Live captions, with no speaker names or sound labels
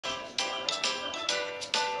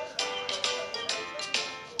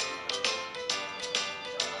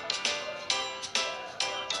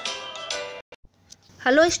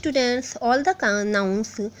Hello students, all the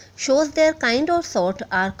nouns shows their kind or sort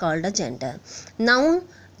are called a gender. Noun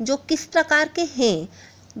जो किस प्रकार के हैं,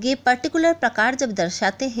 ये पर्टिकुलर प्रकार जब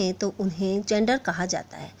दर्शाते हैं तो उन्हें जेंडर कहा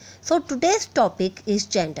जाता है. So today's topic is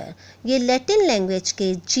gender. ये लैटिन लैंग्वेज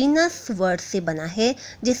के जीनस वर्ड से बना है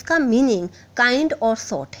जिसका मीनिंग काइंड और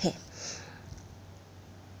सॉर्ट है.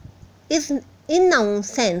 इस इन noun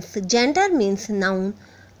sense, gender means noun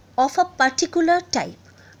of a particular type.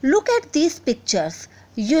 Look at these pictures.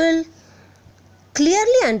 You'll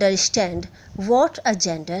clearly understand what a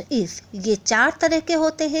gender is. ये 4 तरह के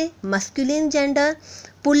होते हैं: masculine gender,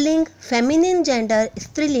 pulling, feminine gender,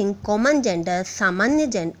 स्त्रीलिंग, कॉमन जेंडर,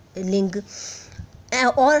 सामान्य लिंग,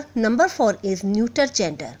 और number 4 is neuter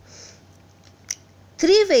gender.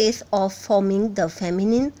 3 ways of forming the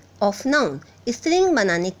feminine of noun. स्त्रीलिंग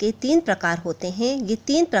बनाने के 3 प्रकार होते हैं. ये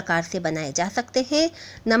 3 प्रकार से बनाए जा सकते हैं.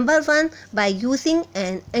 Number 1, by using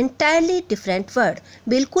an entirely different word.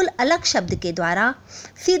 बिल्कुल अलग शब्द के द्वारा.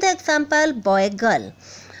 See the example boy girl.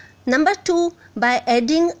 Number 2, by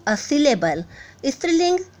adding a syllable.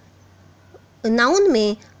 स्त्रीलिंग नाउन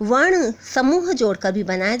में वर्ण समूह जोड़कर भी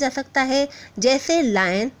बनाया जा सकता है, जैसे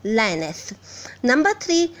lion, lioness. Number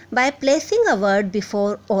 3, by placing a word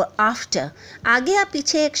before और आफ्टर. आगे या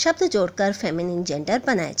पीछे एक शब्द जोड़कर फेमिनिन जेंडर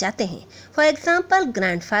बनाए जाते हैं. For example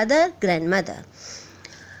grandfather, grandmother.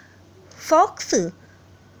 Fox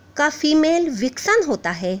का फीमेल विक्सन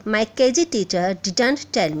होता है. माई KG teacher didn't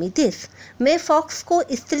tell me this. मैं फॉक्स को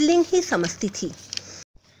स्त्रीलिंग ही समझती थी.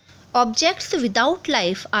 Objects without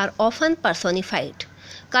life are often personified.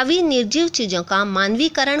 कवि निर्जीव चीज़ों का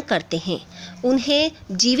मानवीकरण करते हैं, उन्हें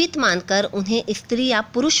जीवित मानकर, उन्हें स्त्री या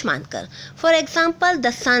पुरुष मानकर. For example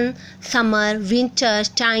the sun, summer, winter,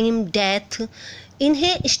 time, death.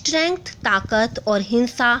 इन्हें स्ट्रेंथ, ताकत और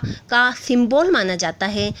हिंसा का सिंबल माना जाता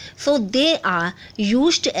है. सो they are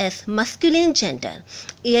used as masculine gender.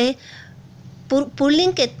 ये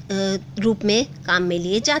पुल्लिंग के रूप में काम में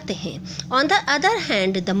लिए जाते हैं. On the other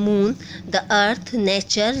hand the moon, the earth,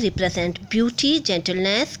 nature represent beauty,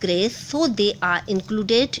 gentleness, grace. So they are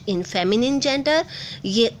included in feminine gender.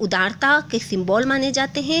 ये उदारता के सिंबल माने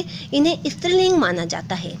जाते हैं. इन्हें स्त्रीलिंग माना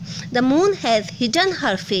जाता है. The moon has hidden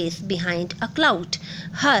her face behind a cloud.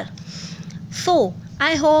 Her. So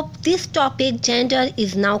I hope this topic gender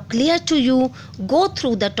is now clear to you. Go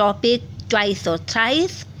through the topic twice or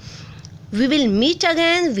thrice. We will meet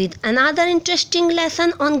again with another interesting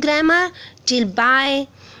lesson on grammar. Till bye.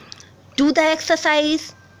 Do the exercise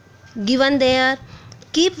given there.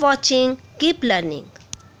 Keep watching, keep learning.